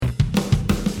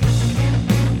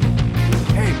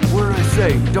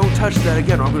hey, don't touch that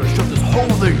again or I'm going to shut this whole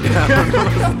thing down. I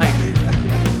was like,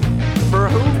 for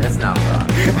who? It's not for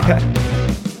us.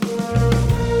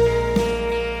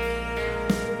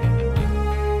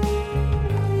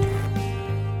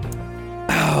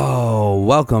 Oh,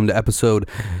 welcome to episode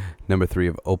number 3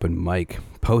 of Open Mic,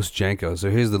 post Janko. So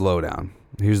here's the lowdown.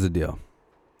 Here's the deal.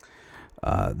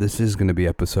 This is going to be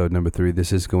episode number 3.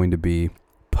 This is going to be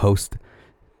post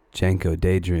Janko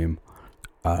Daydream.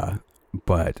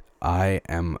 But I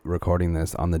am recording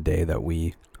this on the day that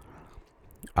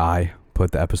I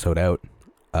put the episode out.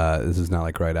 This is not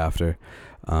like right after.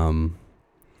 And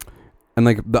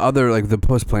like the other, like the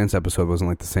post plants episode wasn't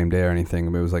like the same day or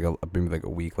anything. It was like maybe like a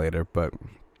week later, but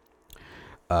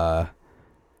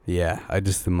yeah, I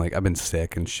just am like, I've been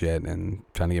sick and shit and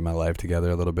trying to get my life together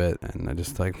a little bit, and I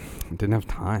just like didn't have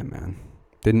time, man.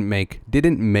 Didn't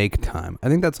make time. I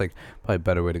think that's like probably a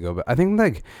better way to go. But I think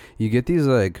like you get these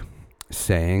like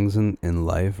sayings in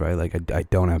life, right? Like I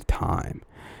don't have time,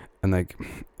 and like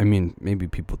I mean maybe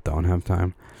people don't have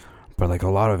time, but like a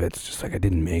lot of it's just like I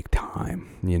didn't make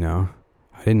time, you know.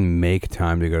 I didn't make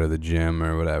time to go to the gym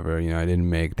or whatever, you know. I didn't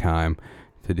make time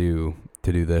to do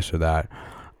this or that.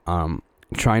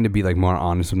 Trying to be like more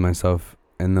honest with myself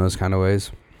in those kind of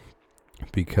ways,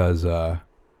 because I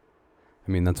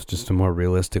mean that's just a more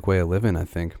realistic way of living, I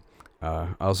think.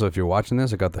 Also, if you're watching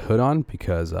this, I got the hood on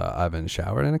because I haven't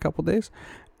showered in a couple days,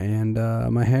 and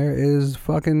my hair is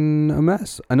fucking a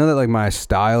mess. I know that like my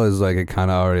style is like, it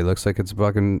kind of already looks like it's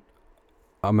fucking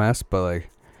a mess, but like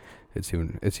it's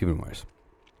even worse.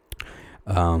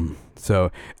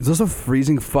 So it's also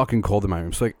freezing fucking cold in my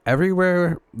room. So like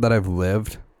everywhere that I've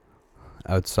lived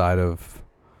outside of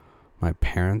my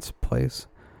parents' place,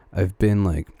 I've been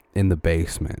like in the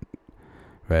basement,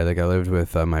 right? Like I lived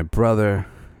with my brother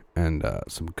and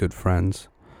some good friends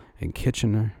in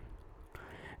Kitchener,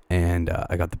 and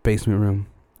I got the basement room,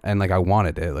 and like I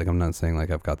wanted it. Like I'm not saying like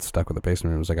I've got stuck with the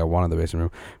basement room. It was like I wanted the basement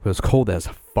room, but it was cold as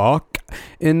fuck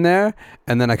in there.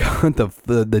 And then I got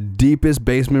the deepest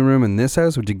basement room in this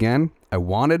house, which again I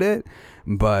wanted it,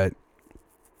 but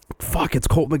fuck, it's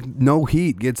cold. Like no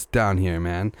heat gets down here,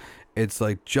 man. It's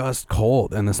like just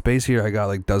cold, and the space here I got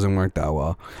like doesn't work that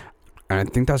well, and I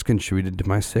think that's contributed to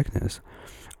my sickness.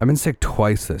 I've been sick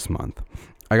twice this month.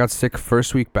 I got sick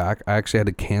first week back. I actually had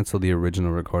to cancel the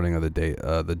original recording of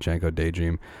the Janko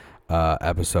Daydream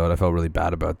episode. I felt really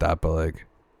bad about that, but like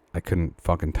I couldn't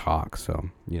fucking talk. So,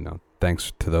 you know,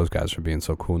 thanks to those guys for being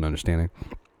so cool and understanding.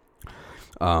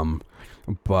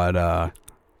 But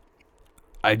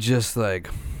I just like,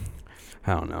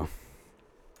 I don't know.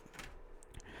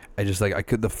 I just like,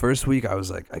 the first week I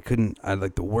was like, I had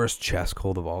like the worst chest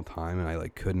cold of all time, and I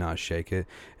like could not shake it.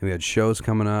 And we had shows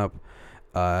coming up.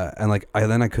 And like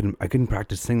I couldn't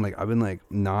practice sing. Like I've been like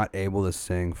not able to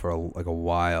sing for a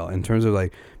while in terms of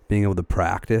like being able to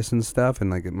practice and stuff,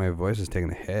 and like my voice is taking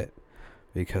a hit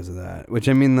because of that. Which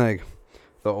I mean, like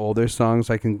the older songs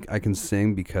I can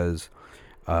sing because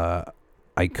I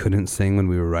couldn't sing when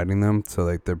we were writing them, so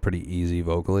like they're pretty easy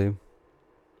vocally.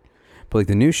 But like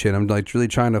the new shit, I'm like really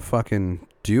trying to fucking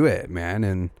do it, man,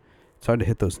 and it's hard to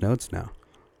hit those notes now.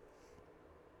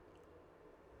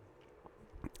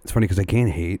 It's funny because I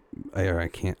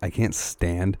can't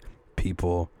stand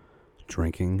people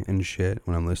drinking and shit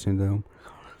when I'm listening to them.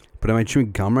 But am I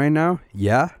chewing gum right now?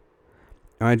 Yeah.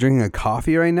 Am I drinking a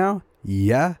coffee right now?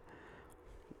 Yeah.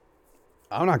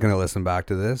 I'm not going to listen back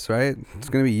to this, right? It's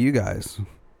going to be you guys.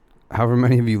 However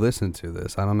many of you listen to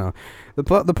this. I don't know. The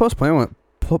post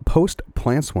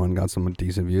plants one got some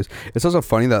decent views. It's also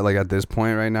funny that like at this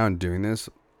point right now in doing this,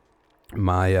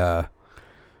 my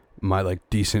like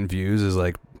decent views is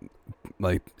like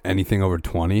anything over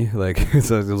 20, like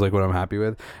so it was like what I'm happy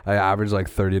with. I average like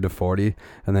 30 to 40,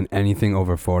 and then anything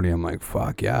over 40 I'm like,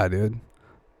 fuck yeah, dude,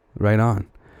 right on.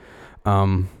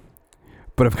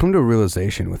 But I've come to a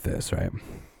realization with this, right,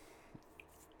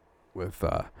 with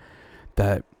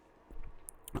that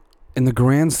in the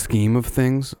grand scheme of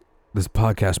things, this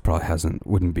podcast probably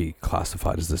wouldn't be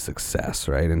classified as a success,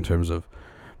 right, in terms of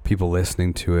people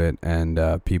listening to it and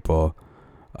people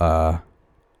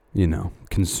you know,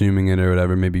 consuming it or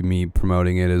whatever, maybe me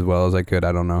promoting it as well as I could,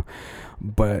 I don't know.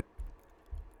 But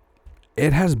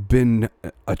it has been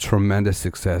a tremendous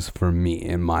success for me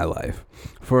in my life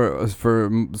for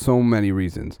so many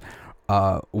reasons.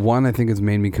 One, I think it's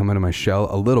made me come out of my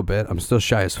shell a little bit. I'm still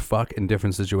shy as fuck in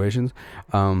different situations.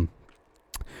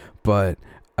 But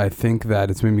I think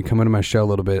that it's made me come out of my shell a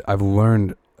little bit. I've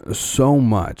learned so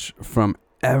much from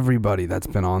everybody that's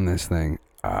been on this thing.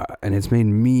 And it's made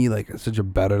me like such a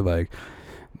better like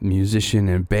musician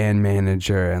and band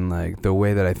manager, and like the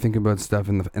way that I think about stuff,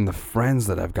 and the friends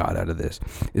that I've got out of this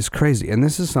is crazy. And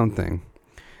this is something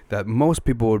that most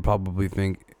people would probably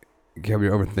think, Kevin,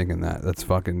 you're overthinking that. That's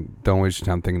fucking, don't waste your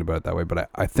time thinking about it that way. But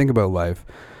I think about life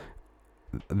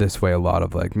this way a lot,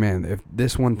 of like, man, if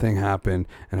this one thing happened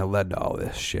and it led to all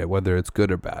this shit, whether it's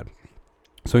good or bad.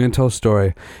 So I'm going to tell a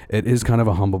story. It is kind of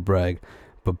a humble brag,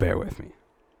 but bear with me.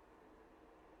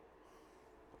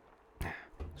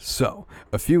 So,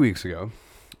 a few weeks ago,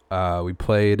 we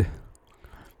played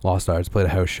Lost Arts, played a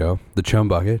house show, the Chum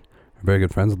Bucket. Our very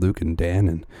good friends, Luke and Dan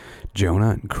and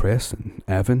Jonah and Chris and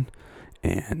Evan.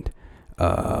 And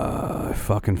I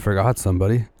fucking forgot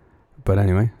somebody. But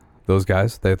anyway, those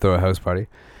guys, they throw a house party.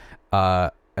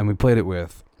 And we played it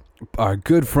with our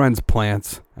good friends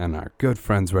Plants and our good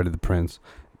friends Ready the Prince.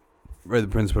 Ready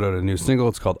the Prince put out a new single.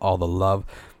 It's called All the Love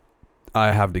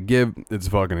I Have to Give. It's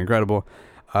fucking incredible.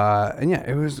 And yeah,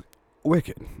 it was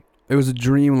wicked. It was a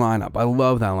dream lineup. I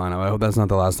love that lineup. I hope that's not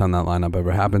the last time that lineup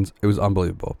ever happens. It was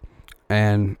unbelievable.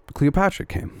 And Cleopatra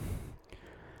came.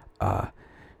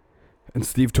 And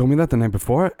Steve told me that the night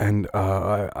before, and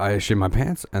I shit my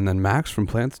pants. And then Max from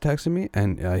Plants texted me,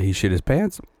 and he shit his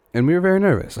pants. And we were very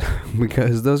nervous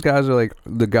because those guys are like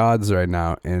the gods right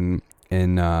now in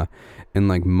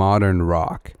like modern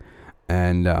rock.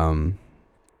 And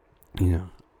you know,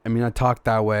 I mean, I talk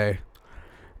that way.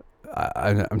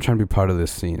 I'm trying to be part of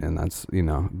this scene, and that's, you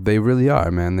know, they really are,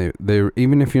 man. They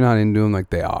even if you're not into them,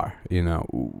 like, they are, you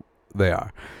know, they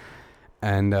are.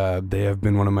 And they have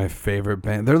been one of my favorite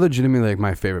bands. They're legitimately like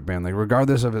my favorite band. Like,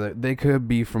 regardless of it, they could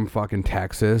be from fucking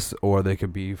Texas or they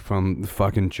could be from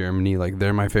fucking Germany. Like,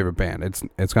 they're my favorite band.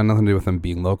 It's got nothing to do with them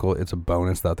being local. It's a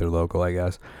bonus that they're local, I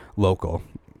guess. Local.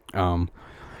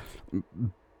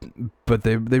 But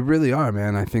they really are,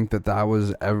 man. I think that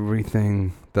was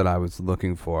everything that I was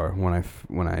looking for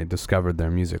when I discovered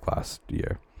their music last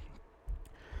year.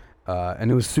 And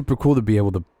it was super cool to be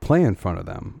able to play in front of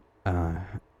them.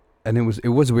 And it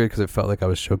was weird because it felt like I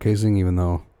was showcasing, even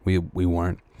though we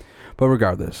weren't. But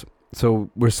regardless,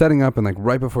 so we're setting up, and like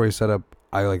right before we set up,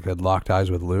 I like had locked eyes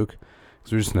with Luke,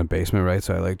 because we're just in a basement, right?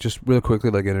 So I like just real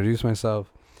quickly like introduce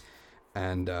myself,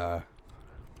 and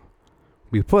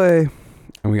we play,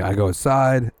 and I go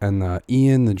outside, and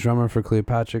Ian, the drummer for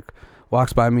Cleopatra,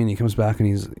 walks by me, and he comes back, and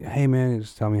he's, hey man,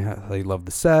 he's telling me how he loved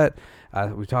the set.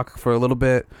 We talk for a little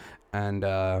bit, and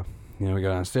you know, we go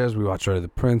downstairs, we watch Ready the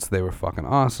Prince. They were fucking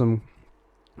awesome.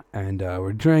 And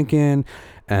we're drinking,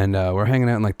 and we're hanging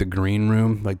out in like the green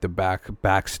room, like the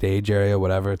backstage area,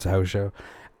 whatever. It's a house show.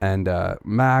 And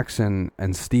Max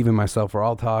and Steve and myself were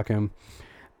all talking.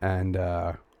 And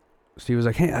Steve was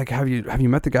like, hey, like, have you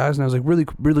met the guys? And I was like, really,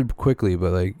 really quickly,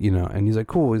 but like, you know. And he's like,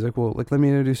 cool. He's like, well, like, let me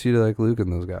introduce you to like Luke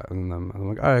and those guys. And I'm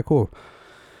like, all right, cool.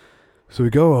 So we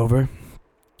go over.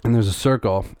 And there's a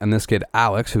circle, and this kid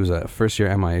Alex, who's a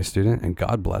first-year MIA student, and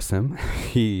God bless him,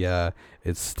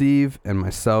 it's Steve and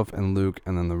myself and Luke,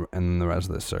 and then the rest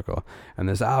of this circle. And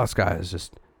this Alex guy is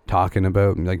just talking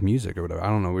about like music or whatever. I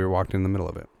don't know. We were walking in the middle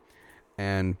of it,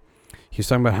 and he's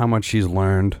talking about how much he's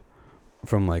learned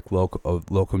from like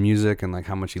local music, and like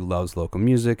how much he loves local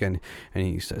music, and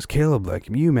he says, Caleb, like,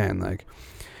 you, man, like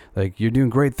you're doing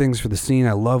great things for the scene.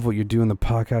 I love what you're doing. The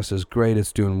podcast is great.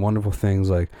 It's doing wonderful things.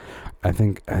 Like, I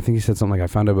think he said something like, I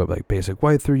found out about like Basic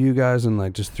White through you guys, and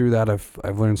like just through that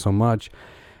I've learned so much,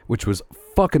 which was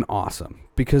fucking awesome.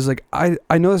 Because like I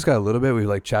know this guy a little bit. We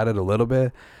like chatted a little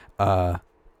bit, but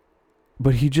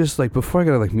he just like, before I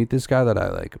got to like meet this guy that I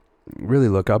like really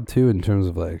look up to in terms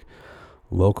of like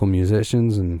local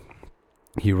musicians, and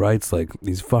he writes like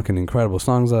these fucking incredible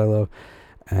songs that I love,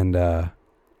 and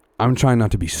I'm trying not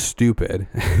to be stupid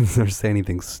or say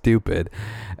anything stupid.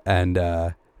 And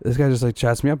this guy just like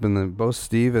chats me up. And then both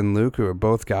Steve and Luke, who are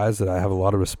both guys that I have a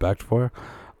lot of respect for,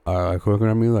 are like looking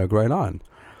at me like, right on.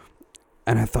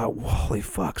 And I thought, holy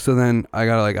fuck. So then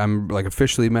I'm like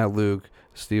officially met Luke.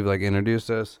 Steve like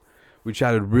introduced us. We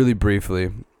chatted really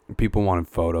briefly. People wanted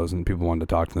photos and people wanted to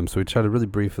talk to them. So we chatted really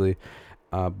briefly.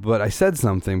 But I said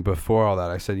something before all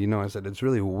that. I said, it's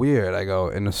really weird. I go,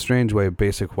 in a strange way,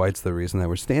 Basic White's the reason that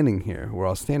we're standing here. We're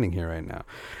all standing here right now.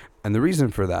 And the reason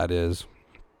for that is,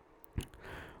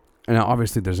 and now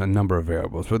obviously there's a number of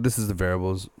variables, but this is the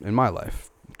variables in my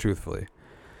life, truthfully.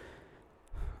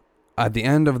 At the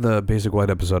end of the Basic White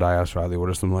episode, I asked Riley, what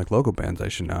are some like local bands I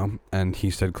should know? And he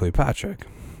said Cleopatra.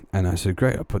 And I said,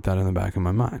 great, I'll put that in the back of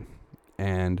my mind.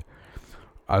 And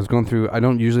I was going through, I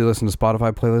don't usually listen to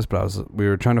Spotify playlists, but we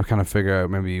were trying to kind of figure out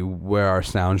maybe where our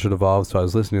sound should evolve. So I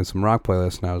was listening to some rock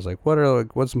playlists, and I was like, what are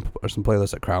some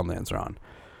playlists that Crownlands are on?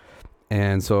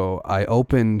 And so I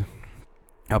opened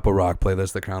Apple Rock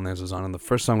playlist that Crownlands was on, and the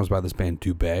first song was by this band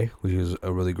Dubé, which is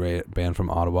a really great band from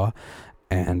Ottawa,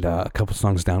 and a couple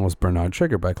songs down was Bernard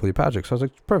Trigger by Cleopatra. So I was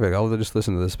like, perfect, I'll just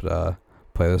listen to this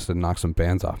playlist and knock some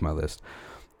bands off my list.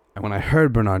 And when I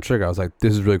heard Bernard Trigger, I was like,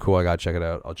 this is really cool, I gotta check it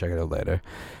out. I'll check it out later.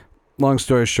 Long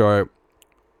story short,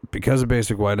 because of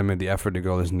Basic White, I made the effort to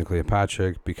go listen to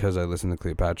Cleopatra. Because I listened to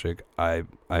Cleopatra, I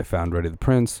found Ready the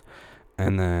Prince,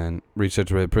 and then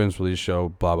researched Ready the Prince, release show,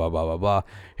 blah, blah, blah, blah, blah.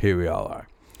 Here we all are.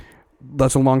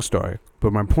 That's a long story.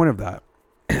 But my point of that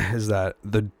is that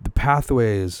the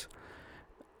pathways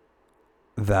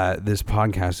that this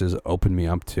podcast has opened me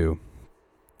up to,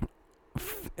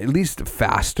 at least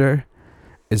faster,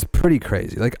 is pretty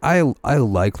crazy. Like, I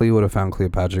likely would have found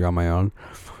Cleopatra on my own,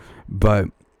 but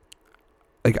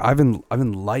like I've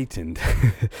enlightened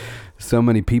so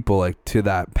many people like to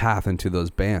that path and to those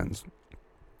bands,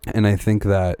 and I think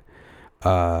that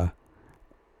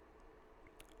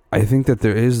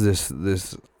there is this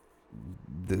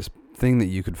thing that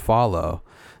you could follow,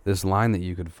 this line that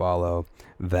you could follow,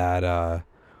 that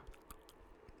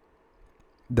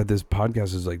this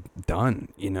podcast is like done,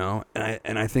 you know,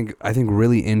 and I think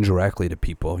really indirectly to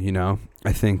people, you know.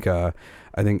 I think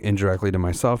indirectly to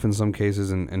myself in some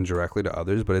cases, and directly to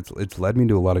others, but it's led me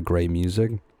to a lot of great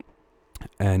music,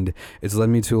 and it's led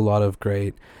me to a lot of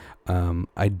great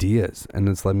ideas, and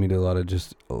it's led me to a lot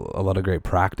of great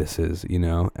practices, you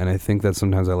know. And I think that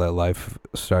sometimes I let life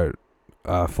start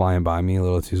flying by me a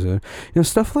little too soon. You know,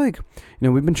 stuff like, you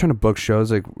know, we've been trying to book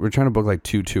shows, like we're trying to book like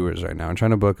 2 tours right now. I'm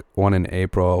trying to book one in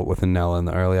April with Anella in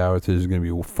the early hours, which is going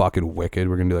to be fucking wicked.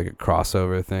 We're going to do like a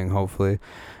crossover thing, hopefully.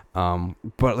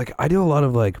 But like I do a lot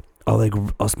of like,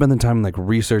 I'll spend the time and like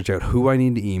research out who I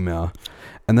need to email,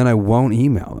 and then I won't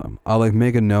email them. I'll like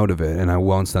make a note of it and I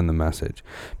won't send the message,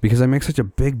 because I make such a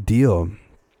big deal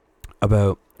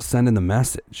about sending the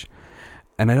message,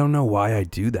 and I don't know why I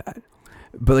do that.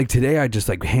 But like today, I just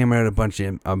like hammer out a bunch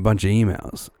of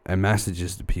emails and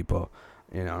messages to people.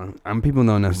 You know, people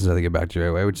don't necessarily get back to you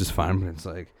right away, which is fine. But it's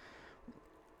like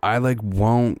I like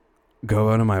won't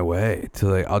go out of my way to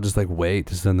like, I'll just like wait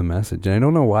to send the message, and I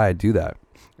don't know why I do that.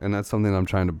 And that's something I'm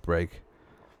trying to break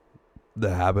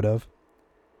the habit of.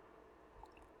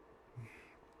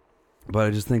 But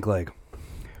I just think like,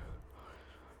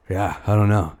 yeah, I don't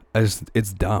know. It's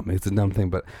dumb. It's a dumb thing,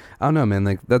 but I don't know, man.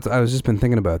 Like I was just been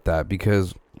thinking about that,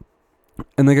 because,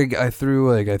 and like I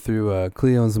threw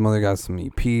Cleo and some other guys some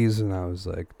EPs, and I was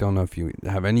like, don't know if you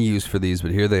have any use for these,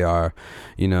 but here they are.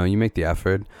 You know, you make the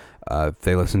effort. If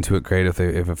they listen to it, great. If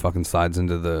it fucking slides in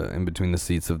between the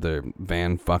seats of their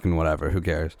van, fucking whatever. Who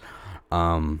cares?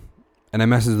 And I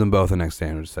messaged them both the next day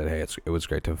and just said, hey, it was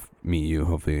great to meet you.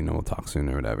 Hopefully, you know, we'll talk soon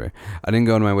or whatever. I didn't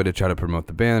go out of my way to try to promote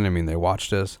the band. I mean, they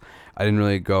watched us. I didn't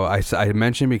really go. I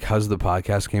mentioned, because the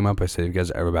podcast came up, I said, if you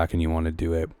guys are ever back and you want to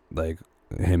do it, like,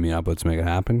 hit me up. Let's make it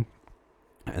happen.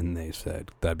 And they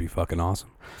said, that'd be fucking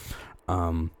awesome.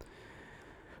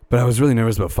 But I was really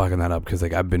nervous about fucking that up, because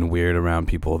like I've been weird around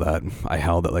people that I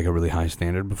held at like a really high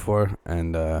standard before.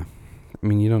 And I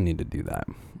mean, you don't need to do that.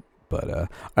 But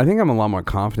I think I'm a lot more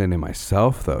confident in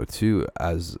myself, though, too,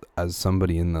 as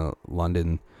somebody in the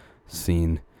London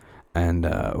scene, and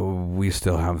we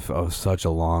still have such a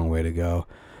long way to go.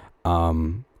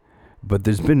 But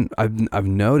there's been I've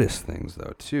noticed things,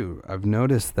 though, too. I've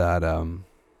noticed that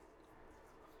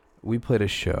we played a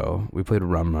show. We played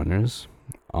Rum Runners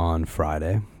on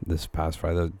Friday, this past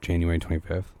Friday, January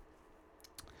 25th,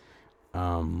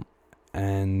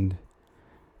 and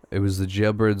it was the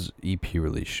Jailbirds EP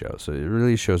release show. So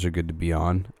release shows are good to be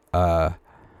on.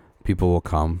 People will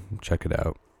come check it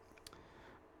out.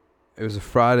 It was a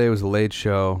Friday. It was a late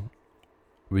show.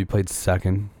 We played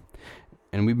second,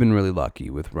 and we've been really lucky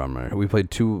with Rum Runner. We played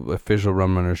 2 official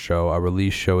Rum Runners show. Our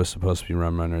release show was supposed to be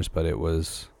Rum Runners, but it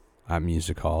was at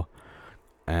Music Hall.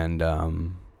 And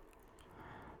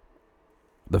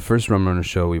the first Rum Runner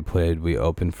show we played, we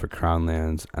opened for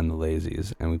Crownlands and the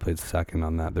Lazies, and we played second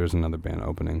on that. There was another band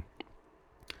opening,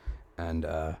 and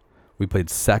we played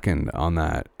second on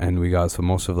that, and we got, so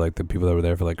most of like the people that were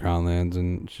there for like Crownlands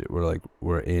and shit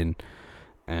were in,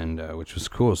 and which was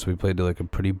cool. So we played to like a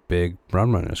pretty big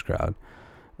Rum Runners crowd,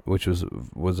 which was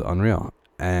unreal.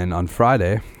 And on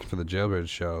Friday for the Jailbirds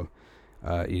show,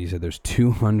 Edie said there's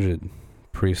 200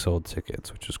 pre-sold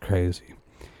tickets, which was crazy.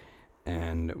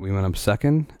 And we went up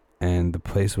second, and the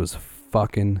place was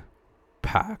fucking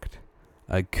packed.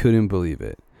 I couldn't believe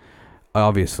it.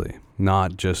 Obviously,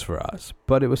 not just for us,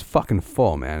 but it was fucking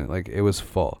full, man. Like, it was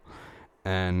full.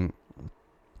 And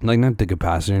like, not the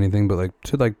capacity or anything, but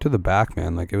like to the back,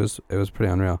 man. Like, it was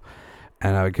pretty unreal.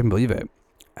 And I couldn't believe it.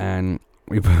 And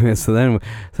we so then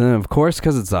of course,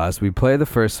 because it's us, we play the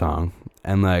first song,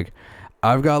 And like,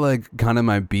 I've got like kind of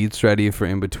my beats ready for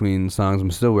in between songs.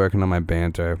 I'm still working on my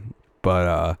banter,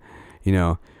 but you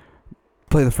know,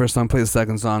 play the first song, play the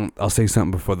second song. I'll say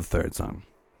something before the third song.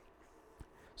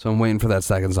 So I'm waiting for that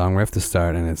second song riff to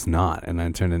start, and it's not. And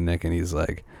I turn to Nick, and he's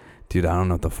like, "Dude, I don't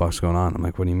know what the fuck's going on." I'm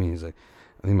like, "What do you mean?" He's like,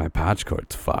 "I think my patch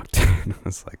cord's fucked." And I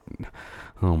was like,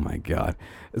 "Oh my god!"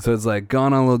 So it's like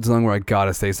gone on a little too long where I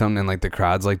gotta say something, and like the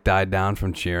crowd's like died down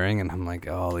from cheering, and I'm like,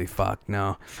 "Holy fuck,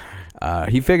 no!"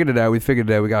 He figured it out. We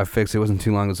figured it out. We got it fixed. It wasn't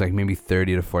too long. It was like maybe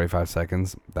 30 to 45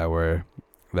 seconds that we're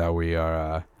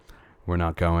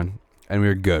not going, and we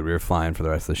were good. We were flying for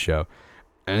the rest of the show.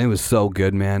 And it was so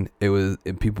good, man.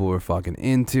 People were fucking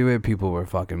into it. People were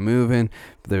fucking moving.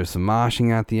 There was some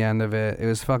moshing at the end of it. It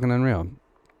was fucking unreal.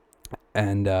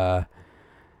 And I've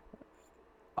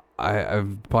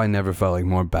probably never felt like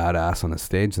more badass on a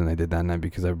stage than I did that night,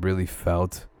 because I really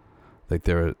felt like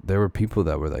there were people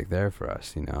that were like there for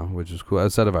us, you know, which was cool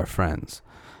outside of our friends.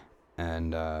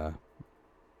 And that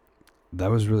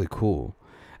was really cool.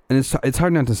 And it's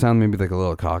hard not to sound maybe like a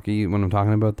little cocky when I'm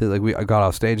talking about this. Like I got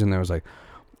off stage and there was like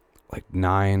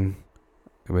 9,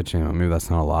 which, you know, maybe that's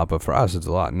not a lot, but for us it's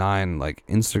a lot. 9 like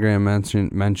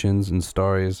Instagram mentions and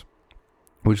stories,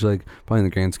 which like probably in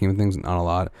the grand scheme of things not a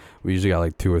lot. We usually got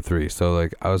like 2 or 3, so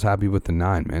like I was happy with the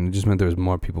 9, man. It just meant there was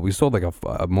more people. We sold like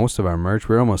most of our merch.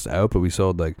 We were almost out, but we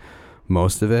sold like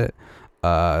most of it.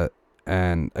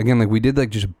 And again, like we did like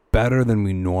just better than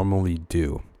we normally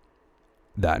do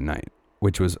that night,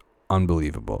 which was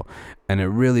unbelievable. And it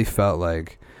really felt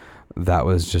like that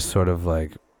was just sort of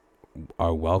like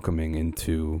our welcoming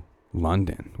into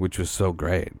London, which was so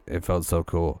great. It felt so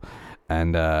cool.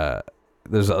 And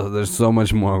there's so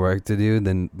much more work to do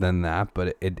than that,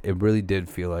 but it really did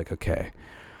feel like, okay,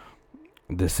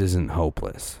 this isn't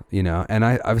hopeless, you know. And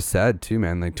I've said too,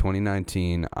 man, like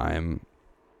 2019, I'm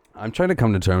trying to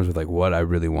come to terms with like what I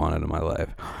really wanted in my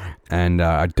life. And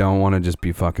I don't want to just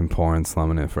be fucking poor and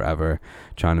slumming it forever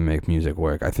trying to make music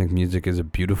work. I think music is a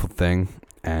beautiful thing,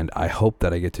 and I hope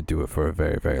that I get to do it for a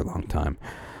very, very long time.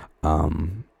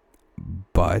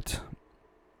 But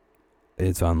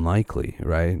it's unlikely,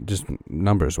 right? Just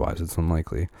numbers wise, it's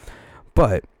unlikely.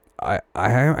 But I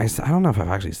don't know if I've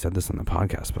actually said this on the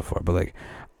podcast before, but like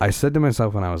I said to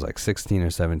myself when I was like 16 or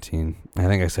 17, I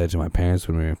think I said to my parents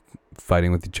when we were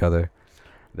fighting with each other,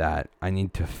 that I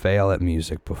need to fail at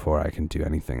music before I can do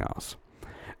anything else.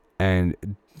 And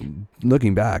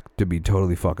looking back, to be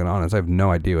totally fucking honest, I have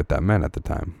no idea what that meant at the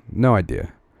time. No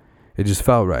idea. It just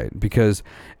felt right, because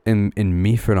in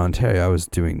Meaford, Ontario, I was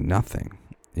doing nothing,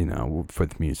 you know,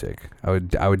 with music. I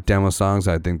would demo songs.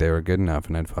 I'd think they were good enough,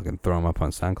 and I'd fucking throw them up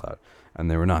on SoundCloud,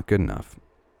 and they were not good enough,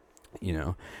 you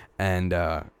know. And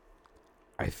I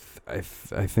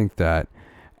think that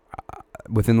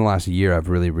within the last year, I've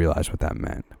really realized what that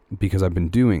meant, because I've been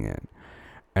doing it.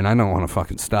 And I don't want to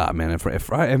fucking stop, man. If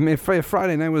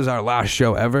Friday night was our last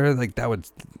show ever, like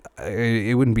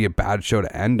it wouldn't be a bad show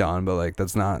to end on, but like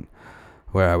that's not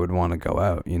where I would want to go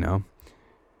out, you know?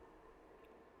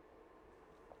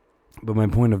 But my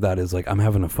point of that is like I'm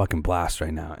having a fucking blast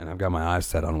right now, and I've got my eyes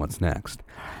set on what's next.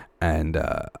 And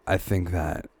I think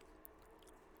that,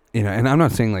 you know, and I'm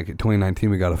not saying like 2019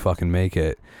 we gotta fucking make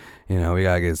it, you know, we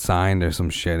gotta get signed or some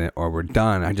shit, or we're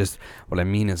done. What I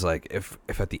mean is like, if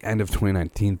at the end of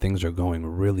 2019 things are going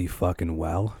really fucking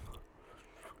well,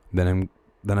 then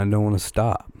I don't want to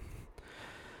stop.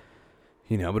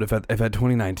 You know, but if at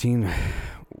 2019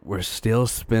 we're still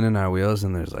spinning our wheels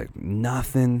and there's like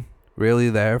nothing really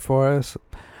there for us,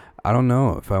 I don't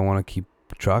know if I want to keep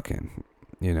trucking.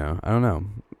 You know, I don't know.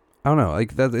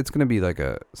 Like that, it's gonna be like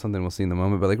something we'll see in the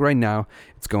moment. But like right now,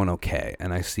 it's going okay,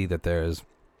 and I see that there's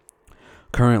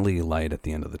currently light at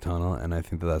the end of the tunnel, and I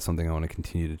think that that's something I want to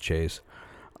continue to chase.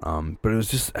 But it was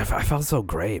just, I felt so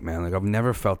great, man. Like I've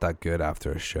never felt that good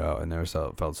after a show. I never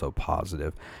felt so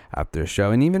positive after a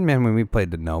show. And even, man, when we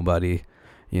played the Nobody,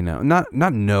 you know, not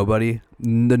Nobody,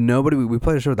 the Nobody, we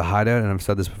played a show at the Hideout, and I've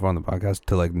said this before on the podcast,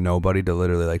 to like nobody, to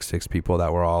literally like 6 people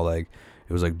that were all like,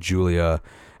 it was like Julia,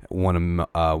 one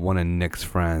of Nick's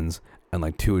friends, and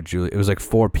like 2 of Julia. It was like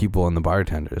 4 people and the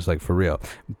bartenders, like for real.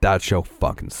 That show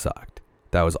fucking sucked.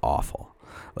 That was awful.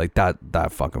 Like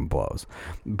that fucking blows.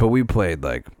 But we played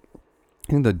like, I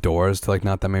think the Doors to like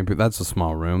not that many people. That's a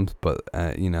small room, but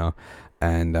you know.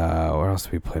 And where else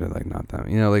did we play to like not that,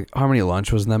 you know, like Harmony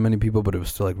Lunch wasn't that many people, but it was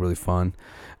still like really fun.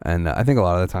 And I think a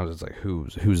lot of the times it's like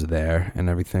who's there and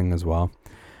everything as well.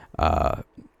 But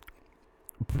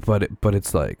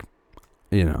it's like,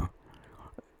 you know,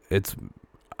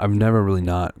 I've never really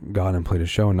not gone and played a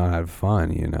show and not had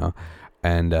fun, you know.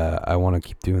 And I want to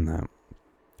keep doing that.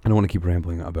 I don't want to keep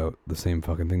rambling about the same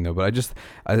fucking thing though, but I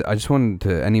just wanted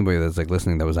to, anybody that's like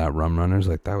listening that was at Rum Runners,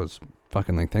 like that was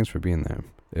fucking like, thanks for being there.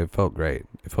 It felt great.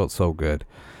 It felt so good.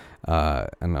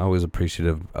 And always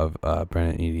appreciative of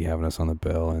Brandon and Edie having us on the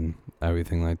bill and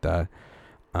everything like that.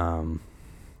 But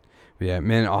yeah,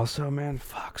 man, also, man,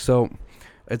 fuck. So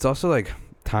it's also like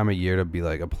time of year to be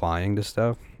like applying to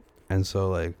stuff. And so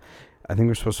like, I think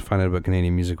we're supposed to find out about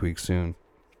Canadian Music Week soon.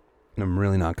 And I'm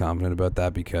really not confident about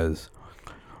that because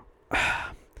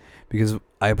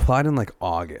I applied in like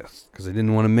August because I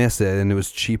didn't want to miss it, and it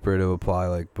was cheaper to apply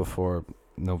like before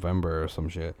November or some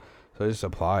shit. So I just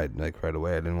applied like right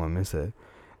away. I didn't want to miss it,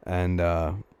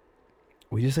 and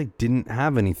we just like didn't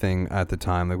have anything at the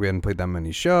time. Like we hadn't played that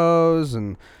many shows,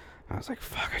 and I was like,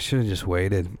 fuck, I should have just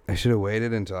waited. I should have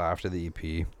waited until after the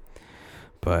EP.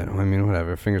 But I mean,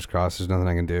 whatever. Fingers crossed. There's nothing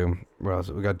I can do.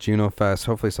 We got Juno Fest.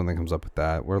 Hopefully something comes up with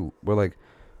that. We're like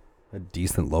a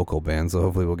decent local band, so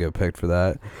hopefully we'll get picked for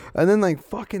that. And then like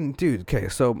fucking dude, okay,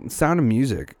 so Sound of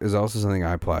Music is also something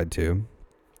I applied to,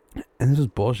 and this was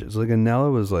bullshit. So like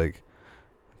Anella was like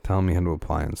telling me how to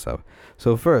apply and stuff.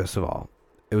 So first of all,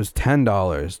 it was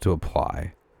 $10 to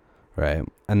apply, right?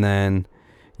 And then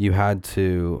you had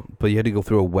to go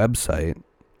through a website,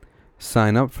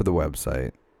 sign up for the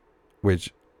website,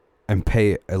 and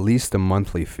pay at least a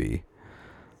monthly fee,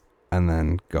 and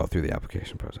then go through the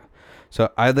application process. So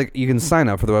you can sign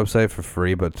up for the website for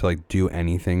free, but to like do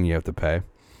anything you have to pay.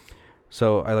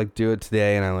 So I like do it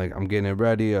today, and I'm getting it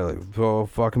ready. I like throw a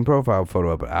fucking profile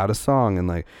photo up, add a song, and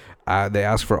like they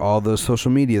ask for all those social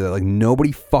media that like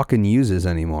nobody fucking uses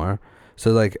anymore.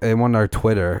 So like they want our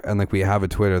Twitter, and like we have a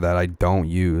Twitter that I don't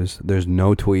use. There's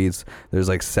no tweets. There's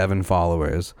like 7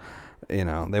 followers. You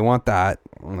know, they want that.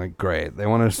 I'm like, great. They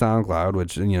want a SoundCloud,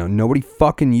 which nobody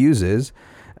fucking uses.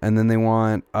 And then they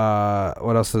want,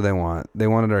 what else do they want? They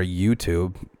wanted our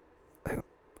YouTube.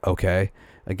 Okay.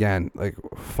 Again, like,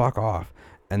 fuck off.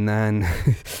 And then,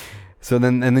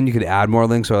 and then you could add more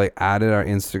links. So I like added our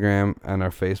Instagram and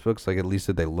our Facebooks. Like at least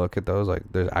if they look at those, like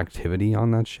there's activity on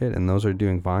that shit, and those are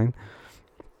doing fine.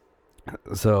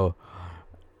 So,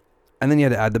 and then you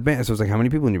had to add the band. So it's like, how many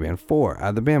people in your band? 4.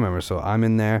 Add the band members. So I'm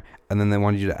in there. And then they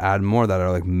wanted you to add more that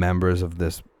are like members of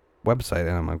this website.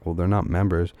 And I'm like, well, they're not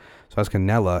members. So I was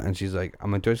Canella, and she's like,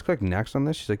 I'm like, do I just click next on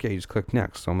this? She's like, yeah, you just click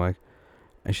next. So I'm like,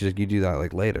 and she's like, you do that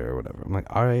like later or whatever. I'm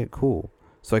like, all right, cool.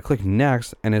 So I click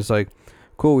next, and it's like,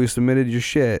 cool, we submitted your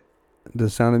shit to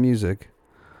Sound of Music.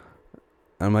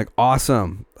 And I'm like,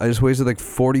 awesome. I just wasted like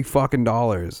 $40 fucking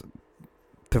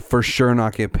to for sure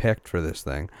not get picked for this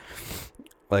thing.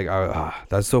 Like,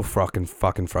 that's so fucking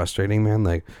frustrating, man.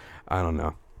 Like, I don't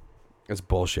know. It's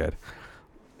bullshit.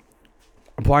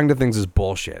 Applying to things is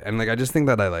bullshit, and like I just think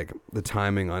that the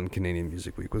timing on Canadian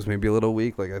Music Week was maybe a little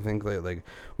weak. Like I think that like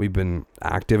we've been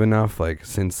active enough like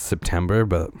since September,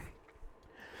 but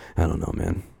I don't know,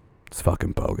 man. It's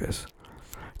fucking bogus.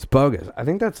 It's bogus. I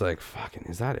think that's like fucking.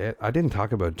 Is that it? I didn't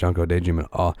talk about Junko Daydream at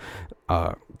all.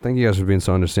 Thank you guys for being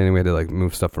so understanding. We had to like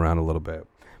move stuff around a little bit,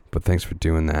 but thanks for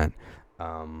doing that.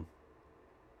 And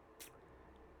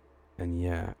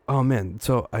yeah. Oh man.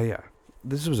 So yeah.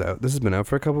 This was out. This has been out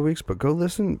for a couple of weeks, but go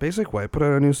listen. Basic White put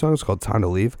out a new song. It's called Time to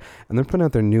Leave, and they're putting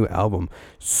out their new album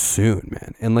soon,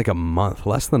 man. In like a month,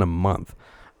 less than a month,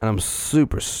 and I'm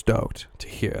super stoked to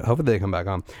hear it. Hopefully they come back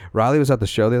on. Riley was at the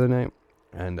show the other night,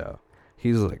 and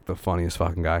he's like the funniest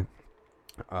fucking guy.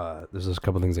 There's just a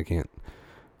couple things I can't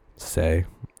say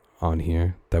on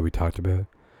here that we talked about,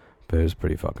 but it was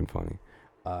pretty fucking funny.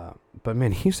 But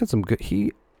man, he said some good.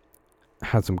 He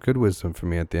had some good wisdom for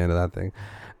me at the end of that thing.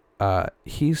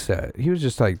 He said, he was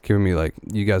just like giving me like,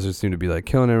 you guys just seem to be like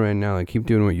killing it right now, like keep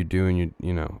doing what you're doing,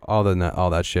 you know, all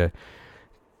that shit.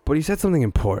 But he said something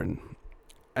important,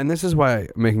 and this is why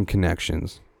making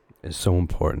connections is so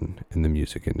important in the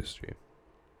music industry.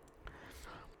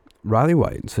 Riley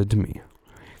White said to me,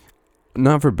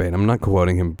 not verbatim, I'm not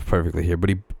quoting him perfectly here, but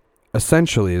he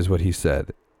essentially is what he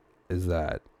said is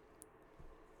that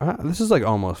this is like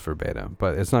almost verbatim,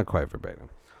 but it's not quite verbatim.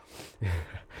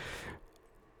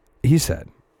 He said,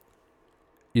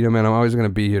 you know, man, I'm always going to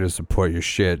be here to support your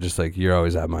shit, just like you're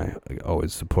always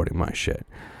always supporting my shit,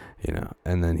 you know.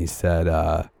 And then he said,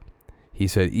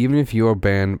 even if your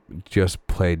band just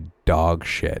played dog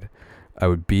shit, I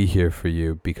would be here for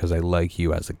you because I like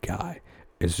you as a guy.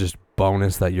 It's just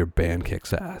bonus that your band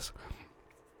kicks ass.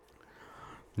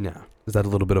 Now, is that a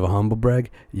little bit of a humble brag?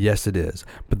 Yes, it is.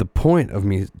 But the point of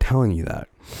me telling you that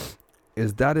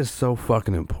is so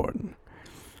fucking important.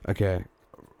 Okay.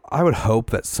 I would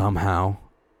hope that somehow,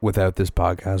 without this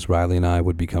podcast, Riley and I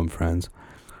would become friends.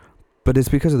 But it's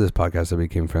because of this podcast that we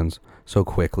became friends so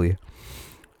quickly.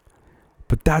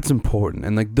 But that's important.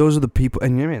 And like those are the people,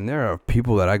 and I mean, there are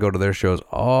people that I go to their shows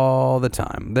all the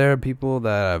time. There are people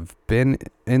that have been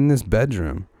in this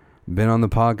bedroom, been on the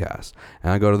podcast,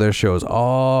 and I go to their shows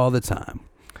all the time.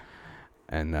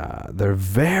 And they're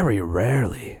very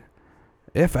rarely,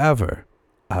 if ever,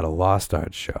 at a Lost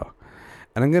Arts show.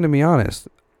 And I'm going to be honest,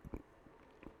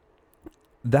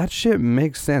 that shit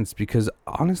makes sense because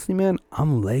honestly, man,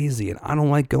 I'm lazy and I don't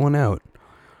like going out.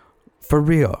 For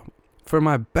real. For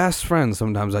my best friends,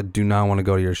 sometimes I do not want to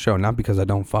go to your show. Not because I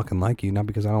don't fucking like you, not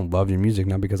because I don't love your music,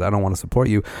 not because I don't want to support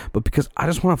you, but because I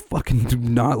just want to fucking do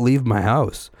not leave my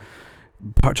house.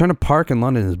 Trying to park in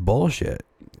London is bullshit,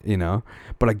 you know?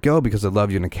 But I go because I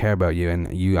love you and I care about you, and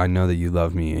I know that you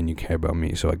love me and you care about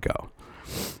me, so I go.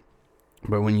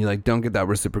 But when you like don't get that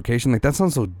reciprocation, like that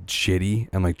sounds so shitty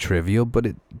and like trivial, but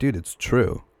dude, it's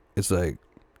true. It's like,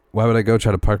 why would I go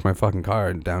try to park my fucking car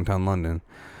in downtown London?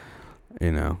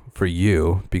 You know, for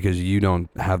you, because you don't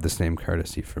have the same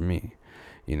courtesy for me,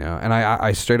 you know. And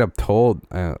I straight up told,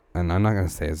 and I'm not going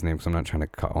to say his name because I'm not trying to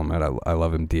call him out. I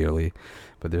love him dearly,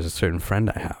 but there's a certain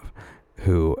friend I have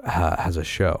who has a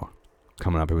show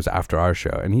coming up. It was after our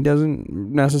show, and he doesn't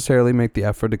necessarily make the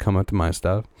effort to come up to my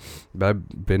stuff, but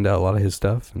I've been to a lot of his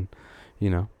stuff, and you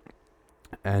know.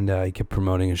 And he kept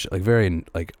promoting his like very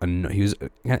like he was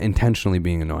intentionally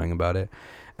being annoying about it.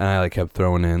 And I like kept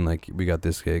throwing in like we got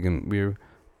this gig and we were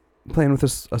playing with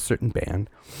a certain band,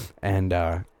 and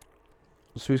so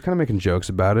he was kind of making jokes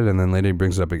about it, and then later he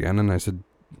brings it up again, and I said,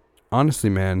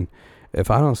 honestly, man, if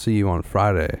I don't see you on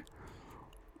Friday,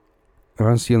 if I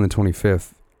don't see you on the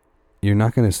 25th, you're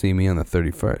not going to see me on the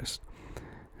 31st.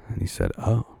 And he said,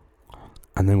 oh.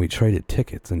 And then we traded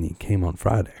tickets, and he came on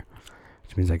Friday,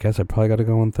 which means I guess I probably got to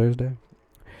go on Thursday.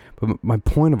 But my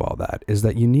point of all that is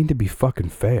that you need to be fucking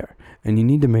fair, and you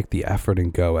need to make the effort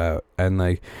and go out. And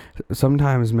like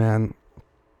sometimes, man,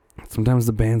 sometimes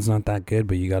the band's not that good,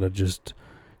 but you gotta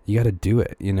do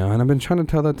it, you know. And I've been trying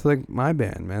to tell that to like my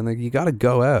band, man. Like you gotta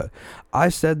go out. I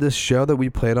said this show that we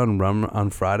played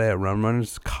on Friday at Rum Run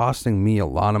is costing me a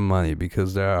lot of money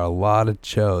because there are a lot of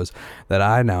shows that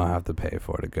I now have to pay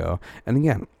for to go. And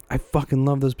again, I fucking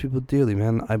love those people dearly,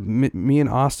 man. Me and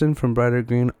Austin from Brighter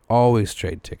Green always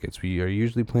trade tickets. We are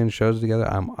usually playing shows together.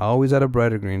 I'm always at a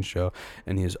Brighter Green show,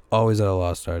 and he is always at a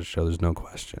Lost Arts show. There's no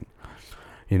question,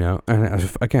 you know. And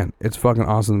again, it's fucking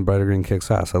awesome. Brighter Green kicks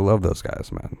ass. I love those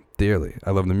guys, man, dearly.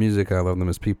 I love the music. I love them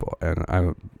as people, and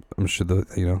I'm sure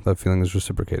that feeling is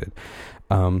reciprocated.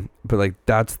 But like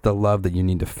that's the love that you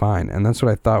need to find, and that's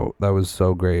what I thought that was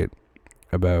so great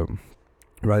about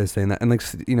Riley saying that. And like,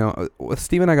 you know, with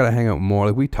Steve and I gotta hang out more.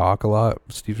 Like we talk a lot.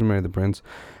 Steve from Marry the Prince.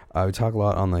 We talk a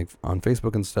lot on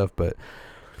Facebook and stuff, but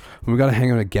we gotta hang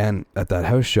out again at that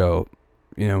house show.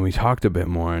 You know, we talked a bit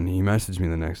more, and he messaged me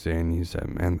the next day, and he said,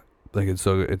 "Man, like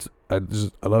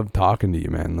I love talking to you,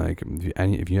 man. Like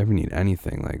if you ever need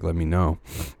anything, like let me know."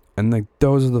 And like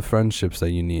those are the friendships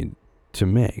that you need to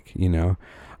make. You know,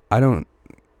 I don't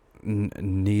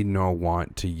need nor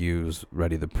want to use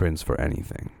Ready the Prince for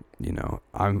anything. You know,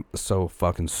 I'm so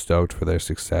fucking stoked for their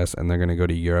success, and they're gonna go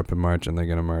to Europe in March, and they're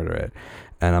gonna murder it.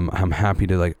 And I'm happy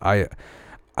to like I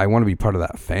want to be part of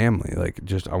that family. Like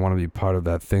just I want to be part of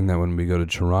that thing that when we go to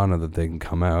Toronto that they can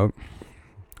come out.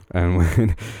 And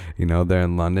when you know they're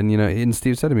in London, you know, and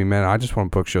Steve said to me, "Man, I just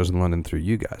want to book shows in London through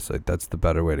you guys. Like that's the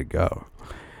better way to go."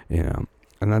 You know,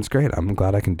 and that's great. I'm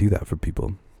glad I can do that for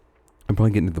people. I'm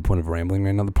probably getting to the point of rambling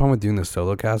right now. The problem with doing the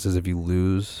solo cast is if you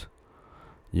lose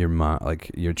your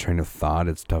your train of thought,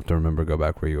 it's tough to remember, go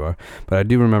back where you are. But I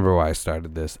do remember why I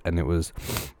started this, and it was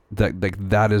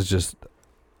that is just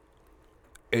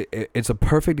it's a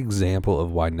perfect example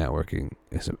of why networking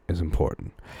is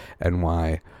important, and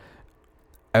why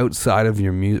outside of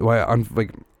your music, why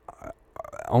like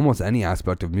almost any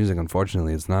aspect of music,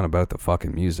 unfortunately, it's not about the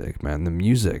fucking music, man. The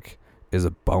music is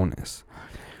a bonus.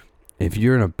 If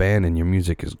you're in a band and your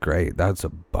music is great, that's a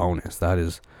bonus. That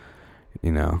is,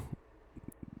 you know,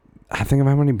 I think of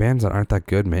how many bands that aren't that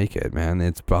good make it, man.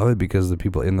 It's probably because the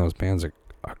people in those bands are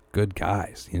good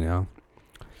guys, you know.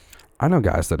 I know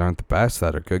guys that aren't the best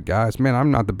that are good guys. Man,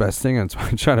 I'm not the best singer, so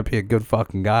I'm trying to be a good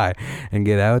fucking guy and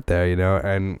get out there, you know.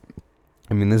 And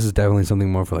I mean, this is definitely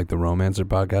something more for like the Romancer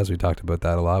podcast. We talked about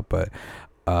that a lot, but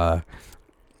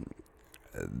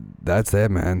that's it,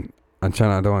 man. I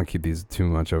don't want to keep these too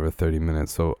much over 30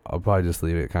 minutes, so I'll probably just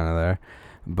leave it kind of there.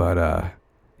 But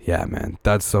yeah, man,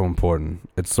 that's so important.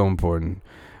 It's so important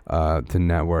to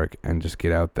network and just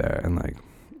get out there and like,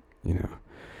 you know,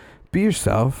 be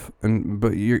yourself.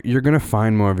 But you're gonna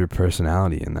find more of your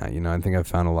personality in that. You know, I think I've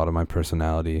found a lot of my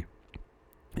personality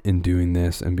in doing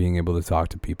this and being able to talk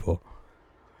to people.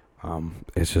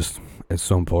 It's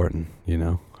so important, you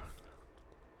know.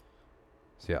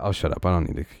 So yeah, I'll shut up. I don't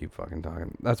need to keep fucking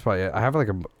talking. That's probably it. I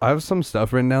have some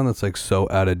stuff written down that's like so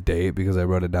out of date because I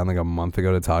wrote it down like a month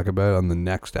ago to talk about on the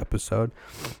next episode,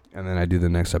 and then I do the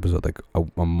next episode like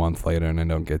a month later and I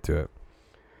don't get to it.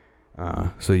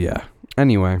 So yeah.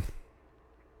 Anyway,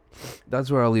 that's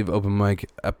where I'll leave open mic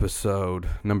episode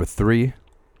number 3.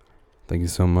 Thank you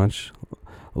so much.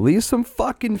 Leave some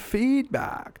fucking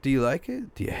feedback. Do you like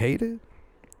it? Do you hate it?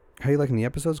 How you liking the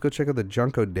episodes? Go check out the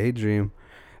Junko Daydream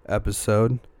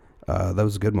episode. That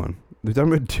was a good one. We've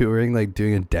done about touring, like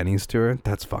doing a Denny's tour.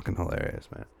 That's fucking hilarious,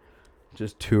 man.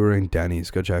 Just touring Denny's.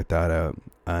 Go check that out.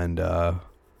 And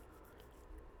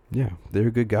yeah, they're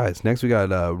good guys. Next we got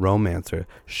Romancer.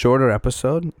 Shorter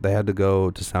episode. They had to go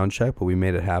to sound check, but we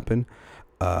made it happen.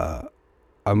 I'm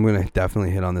gonna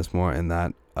definitely hit on this more in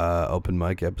that open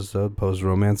mic episode post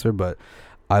Romancer, but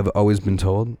I've always been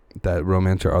told that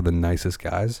Romancer are the nicest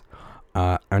guys.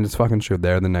 And it's fucking true.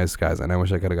 They're the nice guys, and I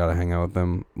wish I could have got to hang out with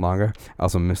them longer. I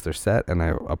also missed their set, and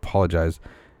I apologize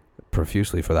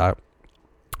profusely for that.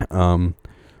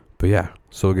 But yeah,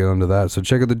 so we'll get onto that. So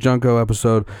check out the Junko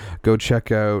episode. Go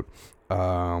check out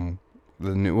the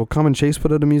new. Well, Common Chase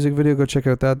put out a music video. Go check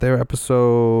out that. They're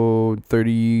episode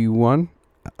 31,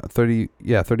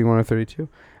 31 or 32,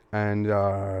 and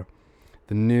the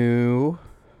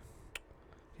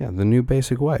new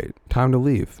Basic White, Time to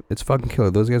Leave. It's fucking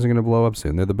killer. Those guys are gonna blow up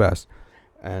soon. They're the best.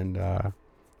 And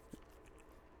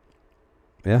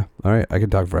yeah, all right, I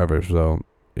can talk forever. So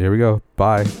here we go.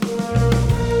 Bye.